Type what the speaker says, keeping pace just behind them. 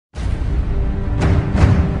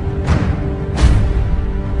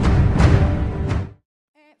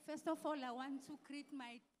First of all, I want to greet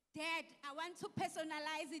my dad. I want to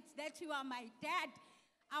personalize it that you are my dad.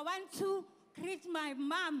 I want to greet my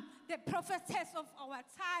mom, the prophetess of our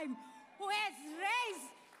time, who has raised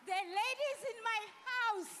the ladies in my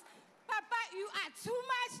house. Papa, you are too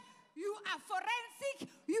much. You are forensic.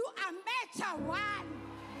 You are major one.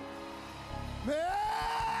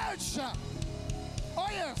 Major. Oh,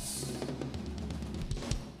 yes.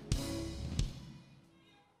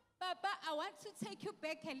 Papa, I want to take you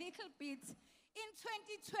back a little bit. In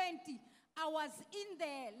 2020, I was in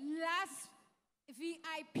the last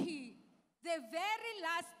VIP, the very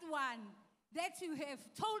last one that you have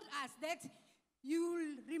told us that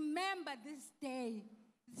you'll remember this day.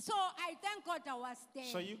 So I thank God I was there.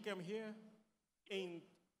 So you came here in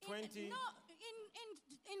 20...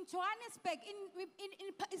 In Johannesburg,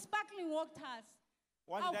 in Sparkling Waters.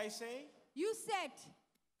 What did I say? You said,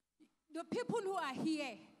 the people who are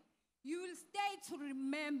here, you will stay to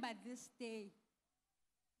remember this day.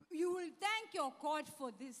 You will thank your God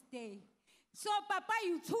for this day. So, Papa,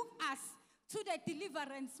 you took us to the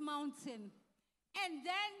Deliverance Mountain. And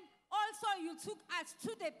then also you took us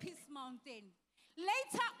to the Peace Mountain.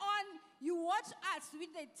 Later on, you watched us with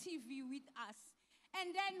the TV with us.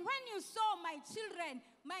 And then when you saw my children,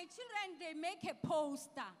 they make a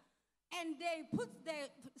poster. And they put the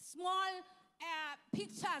small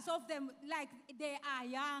pictures of them like they are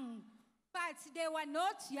young. But they were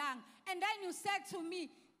not young. And then you said to me,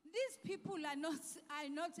 these people are not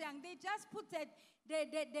young. They just put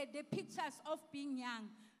the pictures of being young.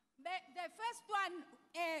 But the first one,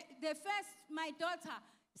 my daughter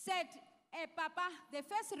said, Papa, the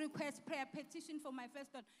first request, prayer petition for my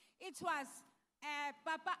first daughter, it was,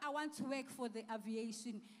 Papa, I want to work for the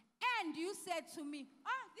aviation. And you said to me,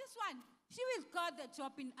 this one, she will got the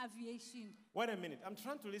job in aviation. Wait a minute. I'm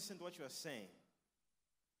trying to listen to what you are saying.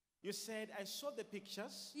 You said, I saw the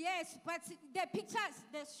pictures. Yes, but the pictures,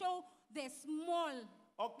 they show the small.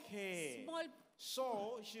 Okay. Small.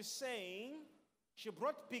 So she's saying she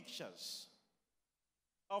brought pictures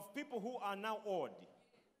of people who are now old.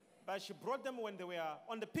 But she brought them when they were,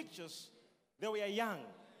 on the pictures, they were young.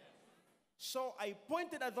 So I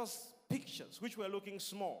pointed at those pictures, which were looking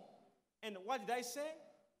small. And what did I say?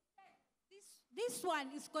 This one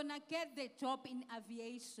is going to get the job in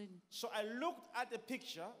aviation. So I looked at the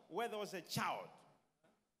picture where there was a child.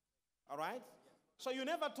 All right? So you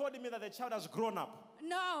never told me that the child has grown up.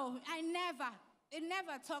 No, I never. It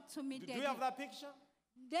never talked to me, Daddy. Do you have that picture?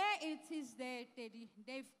 There it is there, Daddy.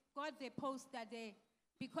 They've got the poster there.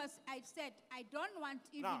 Because I said, I don't want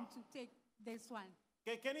even to take this one.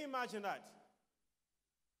 Can you imagine that?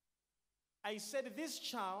 I said this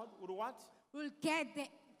child would what? Will get the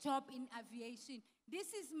job in aviation. This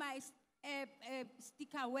is my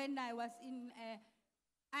sticker when I was in,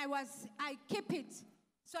 I keep it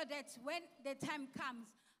so that when the time comes,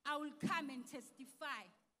 I will come and testify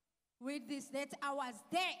with this, that I was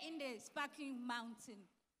there in the Sparkling Mountain.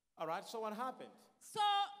 All right, so what happened? So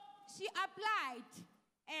she applied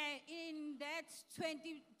in that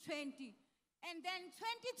 2020. And then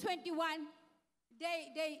 2021,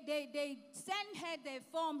 they sent her the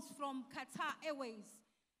forms from Qatar Airways.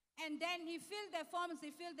 And then he filled the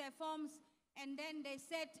forms, and then they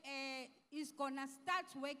said he's going to start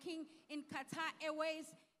working in Qatar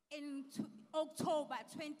Airways in October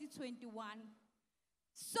 2021.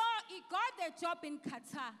 So he got the job in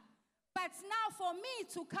Qatar. But now for me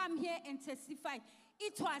to come here and testify,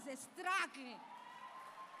 it was a struggle.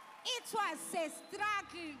 It was a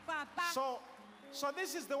struggle, Papa. So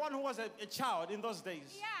this is the one who was a child in those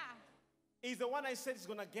days? Yeah. He's the one I said is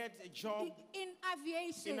going to get a job? In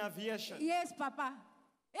aviation. In aviation. Yes, Papa.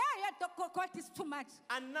 Yeah, God is too much.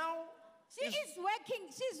 And now? She is working.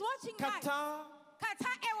 She's watching Qatar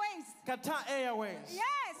Airways. Qatar Airways.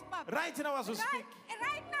 Yes, Papa. Right now as we speak.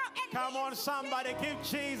 Right now. And come on, somebody. Give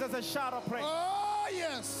Jesus a shout of praise. Oh,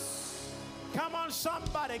 yes. Come on,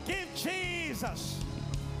 somebody. Give Jesus.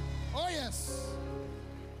 Oh, yes.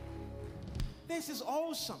 This is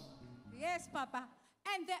awesome. Yes, Papa.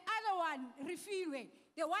 And the other one, Refilwe,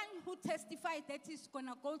 the one who testified that he's going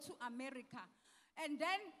to go to America. And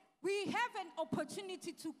then we have an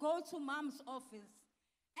opportunity to go to Mom's office.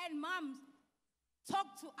 And Mom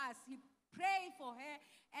talked to us. He prayed for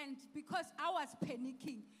her, and because I was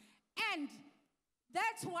panicking. And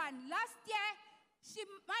that one, last year, she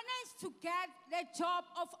managed to get the job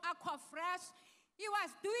of Aquafresh. He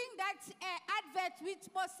was doing that advert with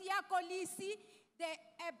Bosia Kolisi,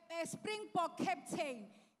 the Springbok captain.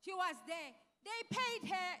 She was there. They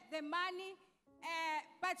paid her the money,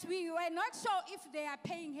 but we were not sure if they are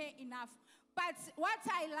paying her enough. But what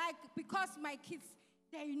I like, because my kids,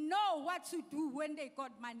 they know what to do when they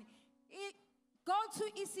got money. Go to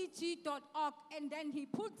ecg.org, and then he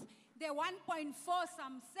put the 1.4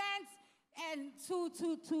 some cents and to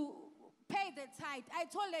pay the tithe. I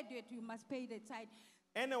told her that you must pay the tithe.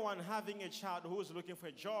 Anyone having a child who is looking for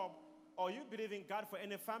a job, or you believe in God for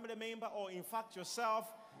any family member, or in fact yourself,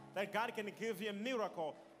 that God can give you a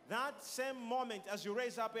miracle, that same moment as you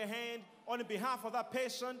raise up your hand on behalf of that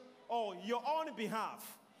person or your own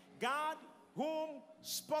behalf, God who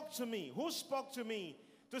spoke to me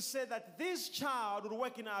to say that this child would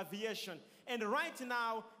work in aviation. And right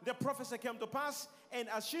now, the prophecy came to pass. And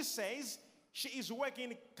as she says, she is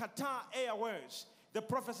working in Qatar Airways. The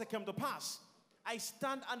prophecy came to pass. I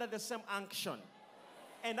stand under the same unction.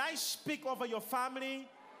 And I speak over your family,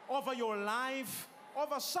 over your life,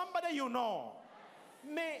 over somebody you know.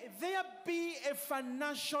 May there be a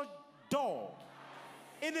financial door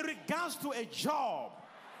in regards to a job.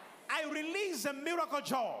 I release a miracle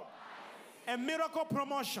job, a miracle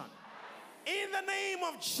promotion. In the name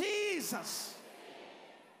of Jesus,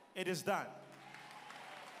 it is done.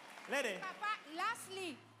 Lady. Papa,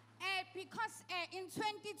 lastly, because in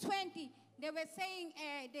 2020, they were saying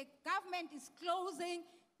the government is closing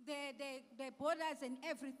the borders and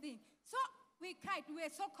everything. So we cried. We were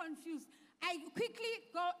so confused. I quickly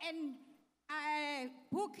go and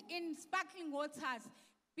book in Sparkling Waters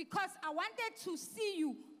because I wanted to see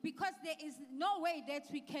you, because there is no way that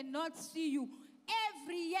we cannot see you.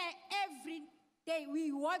 Every year, every day,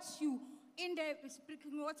 we watch you in the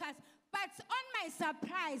Sparkling Waters. But on my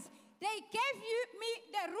surprise, they gave me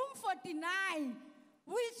the room 49,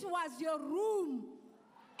 which was your room.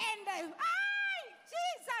 And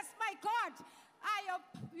Jesus, my God,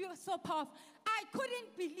 you're so powerful. I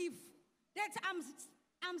couldn't believe that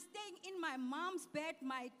I'm staying in my mom's bed,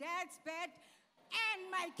 my dad's bed,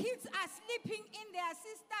 and my kids are sleeping in their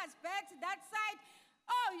sister's bed that side.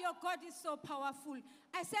 Oh, your God is so powerful.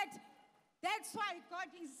 I said, that's why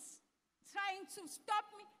God is trying to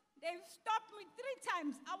stop me. They've stopped me 3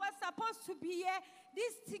 times. I was supposed to be here.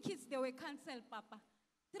 These tickets, they were canceled, Papa.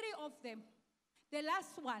 3 of them. The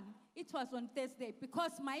last one, it was on Thursday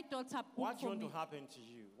because my daughter booked What do you for want me. to happen to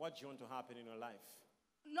you? What do you want to happen in your life?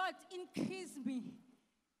 Lord, increase me.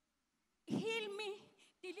 Heal me.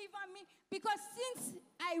 Deliver me. Because since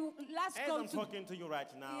I last As got I'm talking to you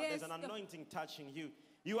right now, Yes, there's an anointing touching you.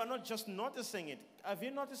 You are not just noticing it. Have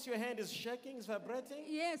you noticed your hand is shaking, is vibrating?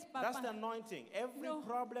 Yes, Papa. That's the anointing. Every No.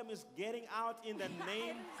 problem is getting out in the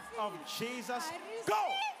name receive of it. Jesus. I receive.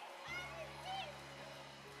 Go!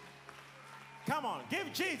 Come on,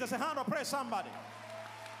 give Jesus a hand or praise somebody.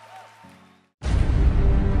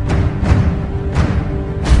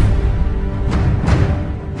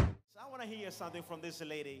 So I want to hear something from this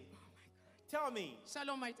lady. Tell me.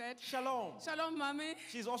 Shalom, my dad. Shalom. Shalom, mommy.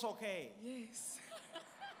 She's also okay. Yes.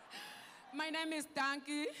 My name is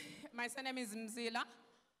Danki. My surname is Mzila.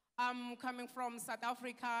 I'm coming from South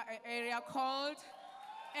Africa, an area called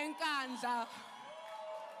Nkandla.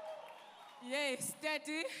 Yes,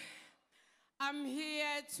 Daddy. I'm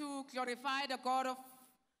here to glorify the God of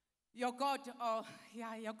your God. Oh,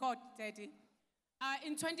 yeah, your God, Daddy.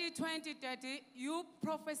 In 2020, Daddy, you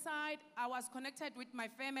prophesied. I was connected with my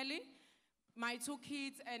family, my 2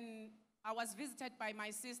 kids, and I was visited by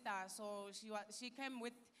my sister. So she came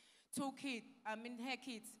with 2 kids, her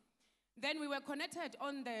kids. Then we were connected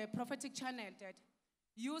on the prophetic channel, Dad.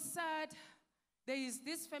 You said, there is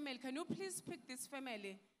this family. Can you please pick this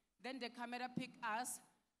family? Then the camera picked us.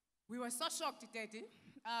 We were so shocked, Daddy.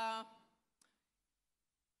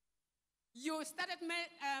 You started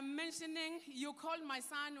mentioning, you called my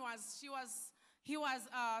son, he was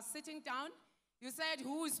sitting down. You said,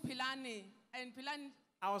 who is Pilani? And Pilani...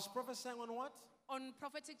 I was prophesying on what? On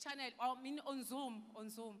prophetic channel, I mean on Zoom.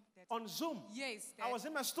 Dad. On Zoom? Yes, Dad. I was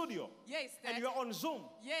in my studio. Yes, Dad. And you were on Zoom.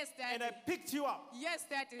 Yes, Dad. And I picked you up. Yes,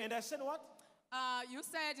 Daddy. And I said what? You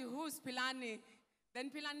said, who's Pilani? Then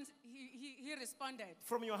Pilani, he responded.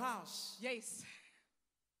 From your house. Yes.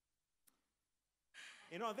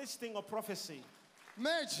 You know, this thing of prophecy.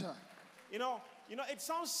 Major. You know, it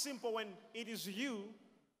sounds simple when it is you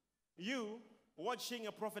watching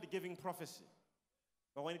a prophet giving prophecy.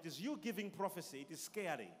 But when it is you giving prophecy, it is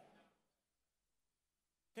scary.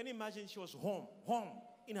 Can you imagine she was home,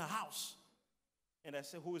 in her house. And I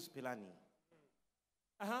said, who is Pilani?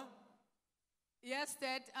 Yes,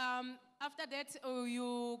 Dad. After that,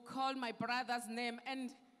 you called my brother's name.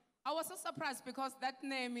 And I was so surprised because that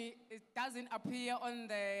name, it doesn't appear on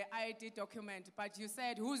the ID document. But you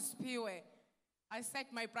said, who's Piwe? I said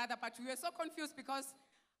my brother, but we were so confused because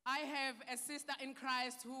I have a sister in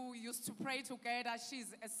Christ who used to pray together.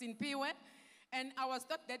 She's a Sinpiwe. And I was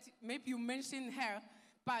thought that maybe you mentioned her.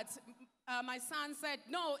 But my son said,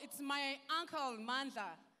 no, it's my uncle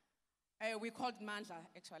Mandla. We called Mandla,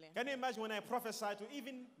 actually. Can you imagine when I prophesy to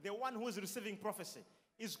even the one who is receiving prophecy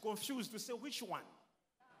is confused to say which one?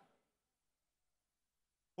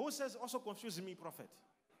 Who says also confuse me, prophet?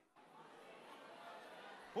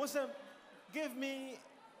 Who said, give me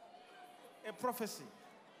a prophecy?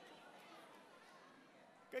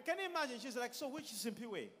 Can you imagine? She's like, so which is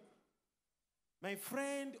Simpiwe? My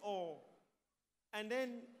friend or... And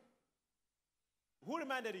then, who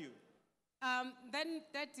reminded you? Then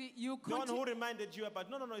that you The one who reminded you about,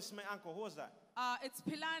 no, it's my uncle. Who was that? It's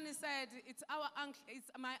Pilani said, it's our uncle,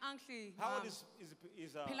 it's my uncle. How old is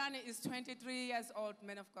Pilani is 23 years old,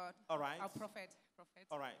 man of God. All right. Our prophet.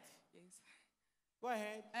 All right. Yes. Go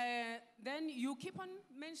ahead. Then you keep on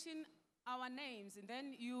mentioning our names, and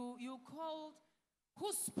then you called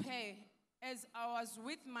Huspe as I was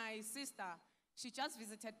with my sister. She just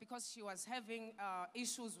visited because she was having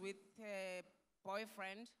issues with her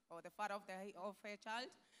boyfriend or the father of her child.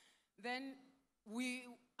 Then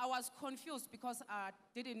I was confused because I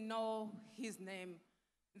didn't know his name.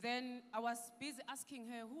 Then I was busy asking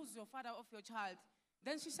her, who's your father of your child?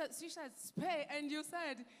 Then she said, Spay, and you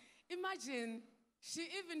said, imagine, she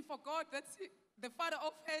even forgot that the father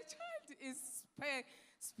of her child is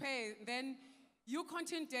Spay. Then you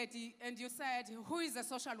continued, Daddy, and you said, who is a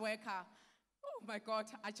social worker? Oh my God,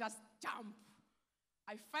 I just jumped.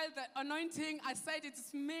 I felt the anointing. I said,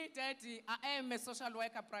 it's me, Daddy. I am a social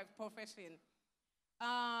worker profession.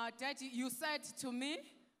 Daddy, you said to me.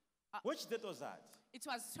 Which date was that? It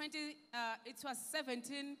was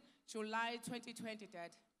 17 July 2020,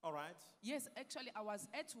 Dad. All right. Yes, actually, I was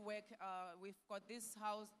at work. We've got this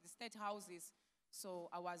house, the state houses. So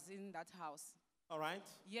I was in that house. All right.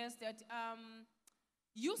 Yes, Dad.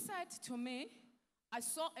 You said to me, I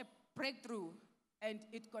saw a breakthrough, and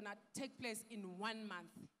it's gonna take place in 1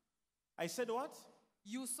 month. I said what?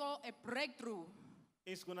 You saw a breakthrough.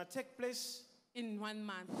 It's gonna take place in 1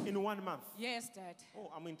 month. In 1 month. Yes, Dad. Oh,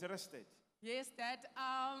 I'm interested. Yes, Dad.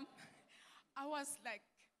 I was like,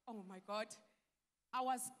 oh my God. I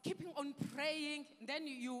was keeping on praying. Then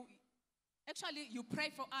you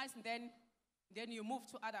pray for us, and then you move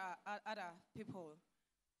to other people.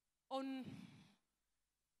 On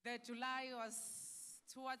the July was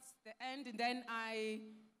towards the end, and then I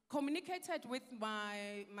communicated with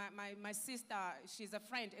my sister. She's a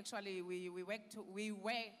friend, actually. We worked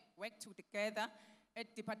together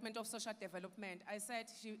at Department of Social Development. I said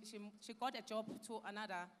she got a job to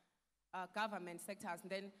another government sectors.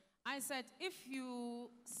 And then I said, if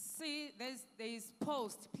you see there's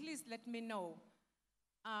post, please let me know.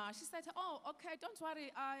 She said, oh, okay, don't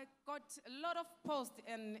worry. I got a lot of posts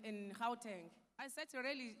in Gauteng. I said,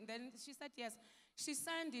 really? Then she said, yes. She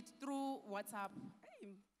sent it through WhatsApp.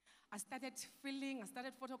 Hey, I started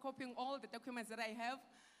photocopying all the documents that I have.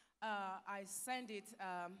 I sent it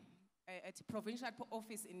at provincial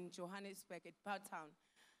office in Johannesburg, at Bowtown.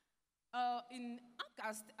 In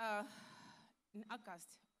August,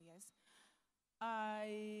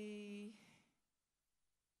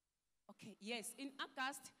 yes. In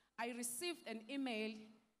August, I received an email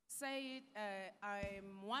saying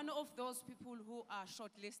I'm one of those people who are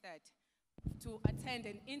shortlisted to attend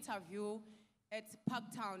an interview at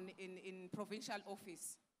Parktown in provincial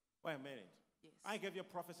office. Wait a minute. Yes. I gave you a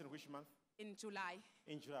prophecy in which month? In July.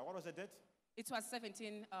 In July. What was the date? It was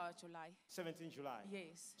 17 July. 17 July.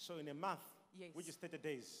 Yes. So in a month, yes, which is 30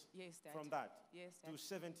 days, yes, Dad, from that, yes, Dad, to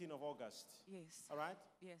 17 of August. Yes. All right?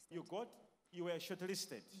 Yes, Dad. You were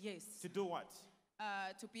shortlisted. Yes. To do what?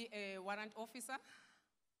 To be a warrant officer.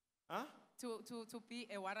 Huh? To be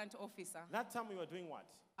a warrant officer. That time you were doing what?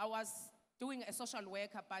 I was doing a social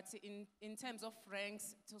worker, but in terms of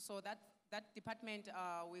ranks, so that department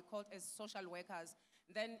we called as social workers.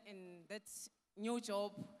 Then in that new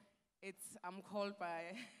job, I'm called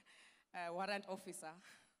by a warrant officer.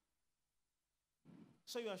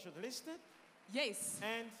 So you are shortlisted? Yes.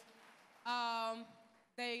 And?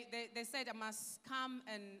 They said I must come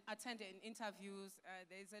and attend interviews.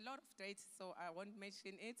 There's a lot of dates, so I won't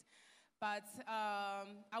mention it. But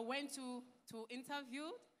I went to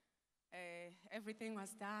interview. Everything was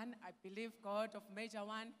done. I believe God of Major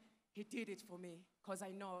One, He did it for me, because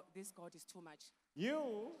I know this God is too much.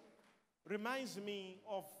 You reminds me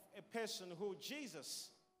of a person who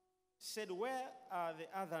Jesus said, where are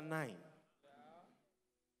the other 9? Yeah.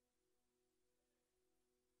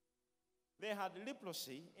 They had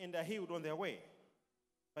leprosy and are healed on their way,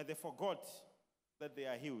 but they forgot that they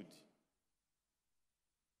are healed.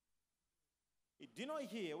 Do you know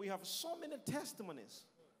here, we have so many testimonies.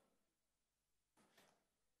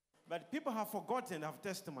 But people have forgotten of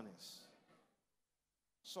testimonies.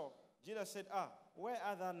 So Jesus said, where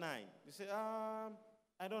are the 9? He said,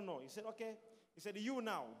 I don't know. He said, okay. He said, you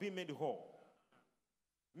now be made whole.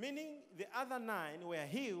 Meaning the other 9 were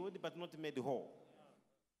healed but not made whole.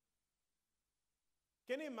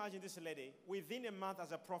 Can you imagine this lady? Within a month,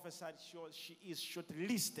 as I prophesied, she is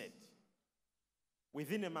shortlisted.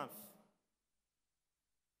 Within a month.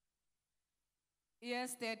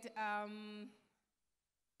 Yes, that I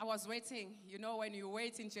was waiting. You know, when you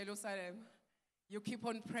wait in Jerusalem, you keep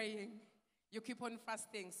on praying, you keep on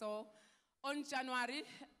fasting. So on January,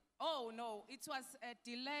 it was a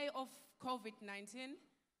delay of COVID-19.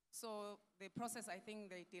 So the process, I think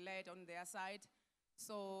they delayed on their side.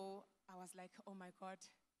 So I was like, oh my God,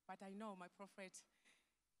 but I know my prophet.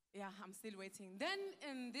 Yeah, I'm still waiting. Then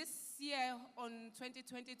in this year, on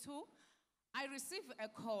 2022, I received a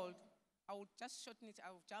call. I will just shorten it,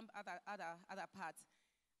 I will jump other parts.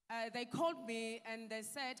 They called me and they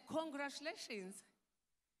said, congratulations.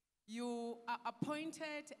 You are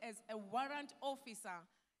appointed as a warrant officer.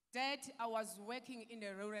 That I was working in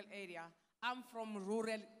a rural area. I'm from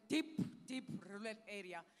deep rural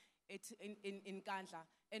area in Kandla.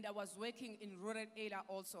 And I was working in rural area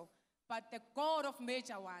also. But the God of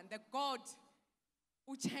Major One, the God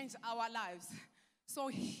who changed our lives. So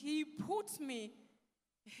he put me,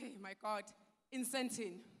 hey, my God, in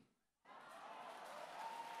Sentin.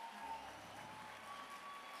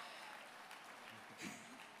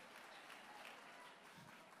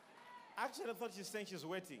 Actually, I thought she's saying she's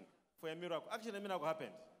waiting for a miracle. Actually, a miracle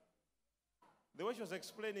happened. The way she was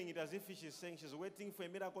explaining it as if she's saying she's waiting for a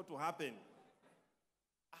miracle to happen.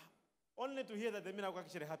 Only to hear that the miracle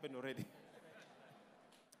actually happened already.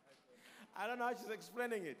 I don't know how she's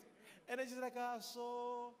explaining it. And then she's like,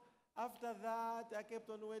 so after that, I kept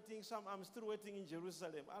on waiting. I'm still waiting in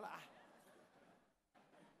Jerusalem.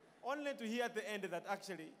 Only to hear at the end that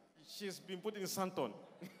actually she's been put in Santon.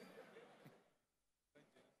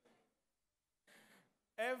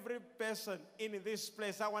 Every person in this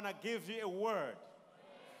place, I want to give you a word.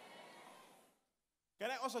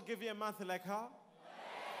 Can I also give you a month like her?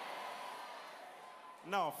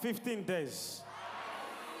 Now, 15 days.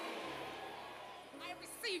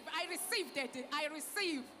 I received it. I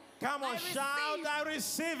receive. Come on, shout, I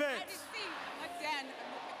receive it. I receive. Again.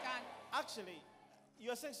 Actually,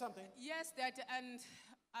 you are saying something? Yes, that, and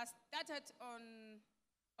I started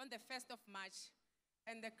on the 1st of March,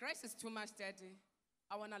 and the grace is too much, Daddy.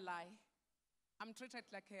 I want to lie. I'm treated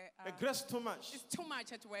like the grace too much. It's too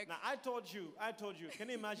much at work. Now, I told you. Can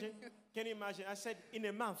you imagine? Can you imagine? I said, in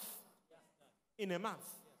a month. In a month.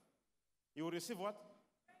 You will receive what?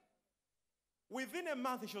 Within a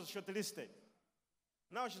month, she was shortlisted.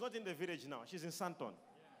 Now, she's not in the village now. She's in Santon.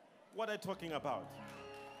 What are you talking about?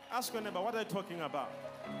 Ask your neighbor, what are you talking about?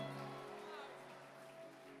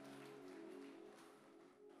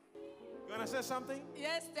 You want to say something?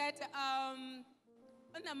 Yes, that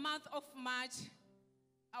in the month of March,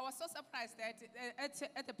 I was so surprised that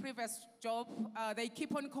at the previous job, they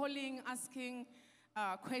keep on calling, asking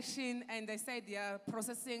questions, and they said they are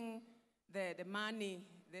processing the money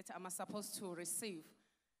that I'm supposed to receive.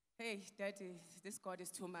 Hey, Daddy, this God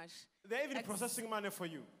is too much. They're even processing money for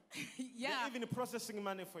you. Yeah. They're even processing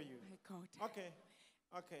money for you. My God.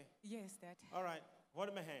 Okay. Yes, Dad. All right.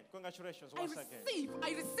 Hold my hand. Congratulations once again.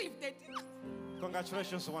 I received it.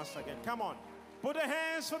 Congratulations once again. Come on. Put the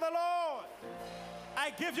hands for the Lord.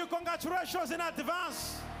 I give you congratulations in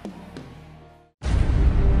advance.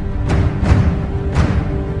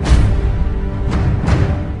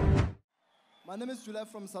 My name is July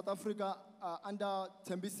from South Africa, under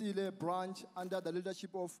Tembisile branch, under the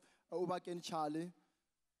leadership of Ubaken Charlie.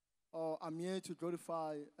 I'm here to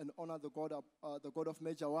glorify and honor the God of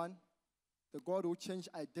Major One, the God who changed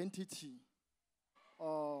identity,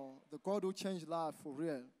 the God who changed life for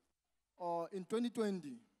real. In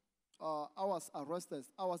 2020, I was arrested,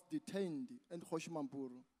 I was detained in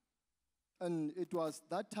Hoshimampuru. And it was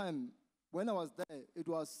that time, when I was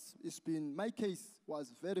there, my case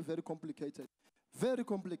was very, very complicated. Very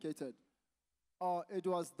complicated. It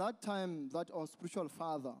was that time that our spiritual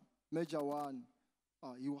father, Major One,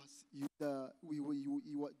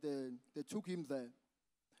 they took him there.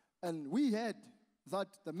 And we heard that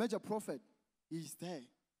the major prophet is there.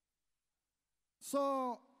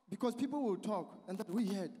 So, because people will talk, and that we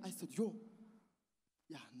heard, I said,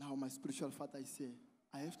 now my spiritual father is here.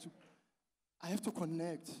 I have to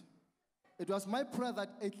connect. It was my prayer that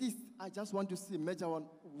at least I just want to see Major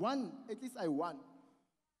One. At least I won.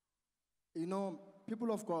 You know,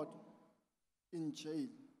 people of God, in jail,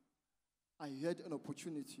 I had an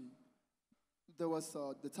opportunity. There was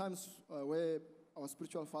the times where our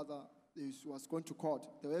spiritual father was going to court.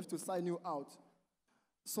 They have to sign you out.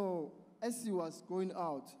 So as he was going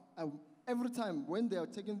out, every time when they are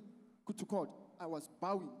taken to court, I was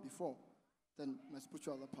bowing before. Then my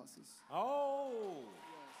spiritual father passes. Oh.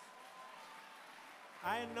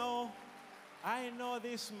 I know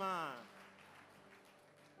this man.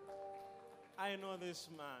 I know this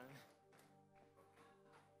man.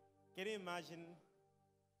 Can you imagine?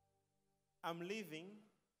 I'm leaving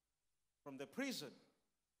from the prison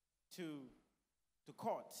to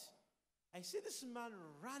court. I see this man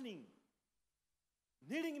running,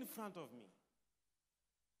 kneeling in front of me.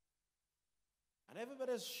 And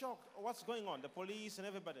everybody's shocked. What's going on? The police and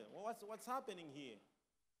everybody. Well, what's happening here?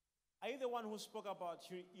 Are you the one who spoke about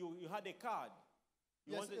you had a card?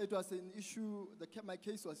 Yes, it was an issue. My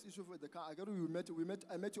case was issue for the car.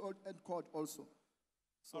 I met you at court also.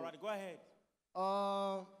 So, all right, go ahead.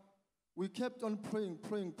 We kept on praying,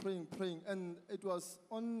 and it was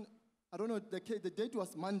on, I don't know, the date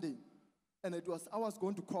was Monday, and I was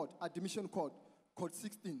going to court, admission court, court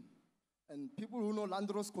 16. And people who know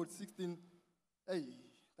Landros court 16, hey,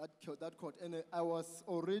 that court, and I was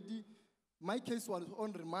already, my case was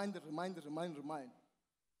on remind.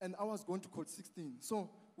 And I was going to court 16. So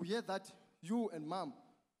we heard that you and mom,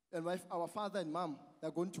 and our father and mom,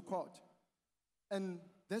 they're going to court. And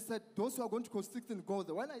they said, those who are going to court 16, go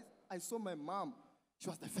there. When I saw my mom, she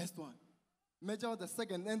was the first one. Major was the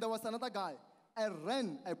second. And there was another guy. I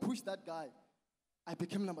ran, I pushed that guy. I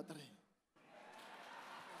became number 3.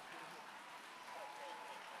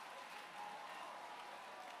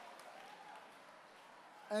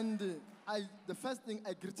 And the first thing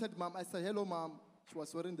I greeted mom, I said, hello, mom. She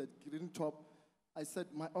was wearing the green top. I said,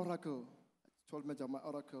 my oracle. I told Major, my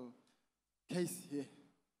oracle, case here.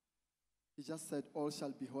 He just said, all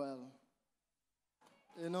shall be well.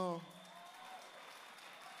 You know,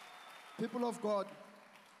 people of God,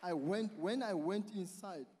 when I went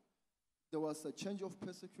inside, there was a change of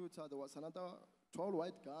persecutor. There was another tall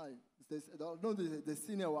white guy. The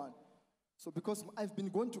senior one. So because I've been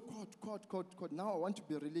going to court, now I want to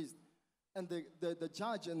be released. And the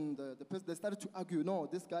judge and the person, they started to argue, no,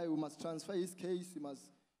 this guy, we must transfer his case, he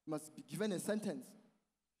must be given a sentence.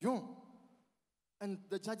 And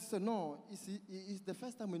the judge said, no, it's the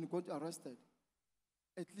first time when you got arrested.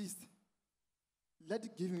 At least,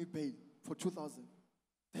 give me bail for 2,000.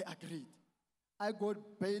 They agreed. I got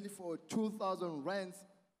bail for 2,000 rands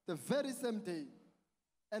the very same day.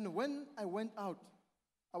 And when I went out,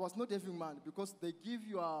 I was not having money because they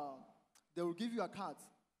will give you a card.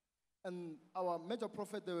 And our major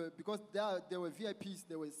prophet, because they were VIPs,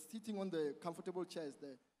 they were sitting on the comfortable chairs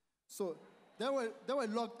there. So they were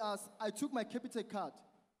locked us. I took my Capitec card.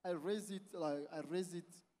 I raised it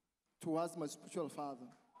towards my spiritual father.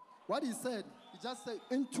 What he said, he just said,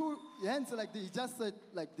 in 2 hands like this, he just said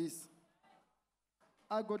like this.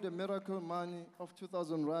 I got the miracle money of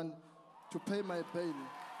 2,000 rand to pay my bail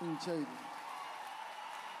in jail.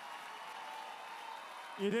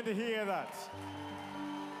 You didn't hear that.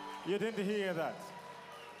 You didn't hear that.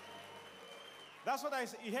 That's what I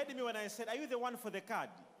said. You heard me when I said, are you the one for the card?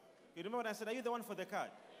 You remember when I said, are you the one for the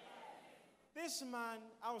card? This man,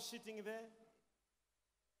 I was sitting there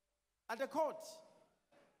at the court.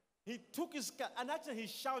 He took his card, and actually he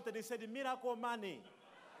shouted, he said, miracle money. Yes.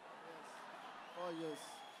 Oh, yes.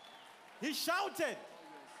 He shouted. Oh, yes.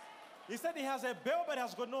 He said he has a bill, but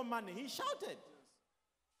has got no money. He shouted. Yes.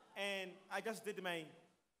 And I just did my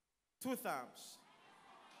 2 thumbs.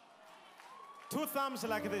 2 thumbs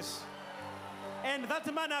like this. And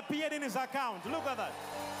that man appeared in his account. Look at that.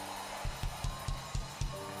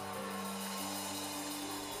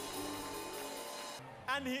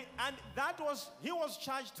 And he was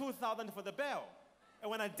charged 2,000 for the bail. And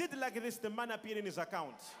when I did like this, the man appeared in his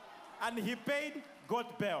account. And he paid,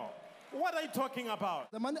 got bail. What are you talking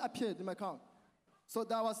about? The money appeared in my account. So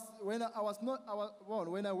that was when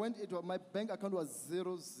when I went into my bank account was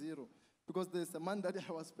 0. Because there's a man that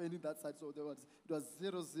I was paying that side, so it was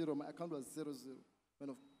 0. My account was 0. When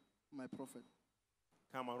of my prophet.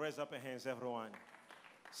 Come on, raise up your hands, everyone.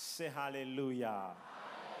 Say hallelujah. Hallelujah.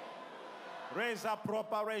 Raise up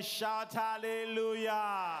proper, shout hallelujah.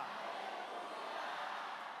 Hallelujah.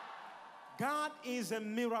 God is a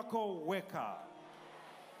miracle worker.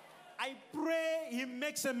 I pray he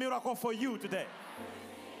makes a miracle for you today.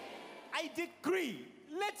 I decree,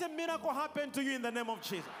 let a miracle happen to you in the name of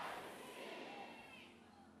Jesus.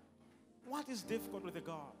 What is difficult with the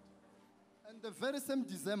God? And the very same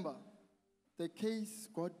December, the case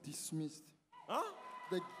got dismissed. Huh?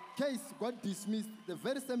 The case got dismissed the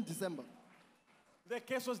very same December. The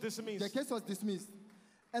case was dismissed. The case was dismissed.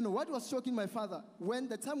 And what was shocking my father, when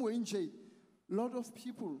the time we were in jail, a lot of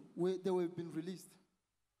people, they were being released.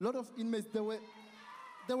 A lot of inmates,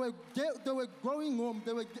 they were going home.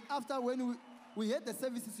 After when we had the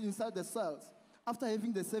services inside the cells. After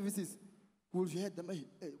having the services, we had them.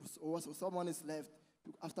 Hey, someone is left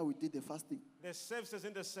after we did the fasting. The services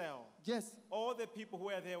in the cell. Yes. All the people who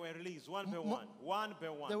were there were released one by one, one by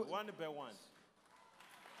one, one by one.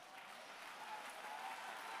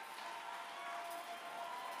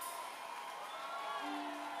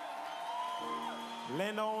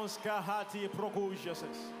 Lenonska hati prokujas.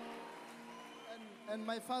 And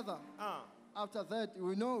my father, after that,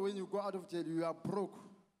 we know when you go out of jail, you are broke.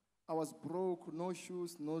 I was broke, no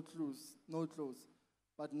shoes, no clothes.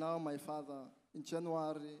 But now my father, in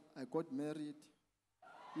January, I got married.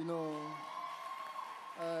 You know,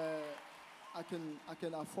 I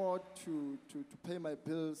can afford to pay my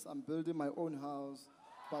bills. I'm building my own house.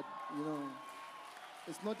 But, you know,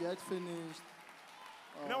 it's not yet finished.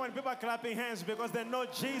 You know when people are clapping hands because they know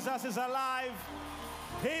Jesus is alive.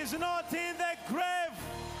 He's not in the grave.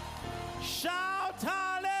 Shout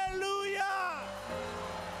hallelujah.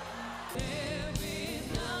 There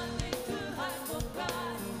is nothing too hard for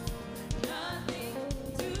God. Nothing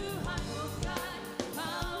too hard for God.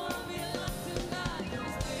 Power belongs to God.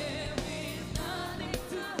 There is nothing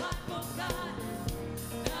too hard for God.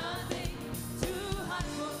 Nothing too hard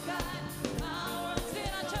for God. Power in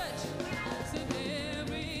our church. So there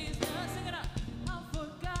is nothing hard for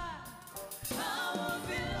God. Power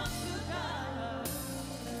belongs to God.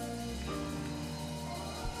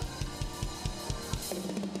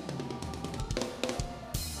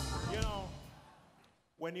 You know,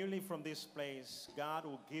 when you leave from this place, God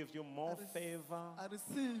will give you more favor I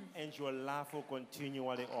receive. and your life will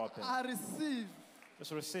continually open. I receive.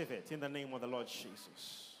 Just receive it in the name of the Lord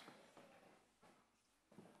Jesus.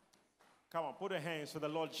 Come on, put your hands to the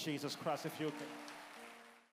Lord Jesus Christ if you can.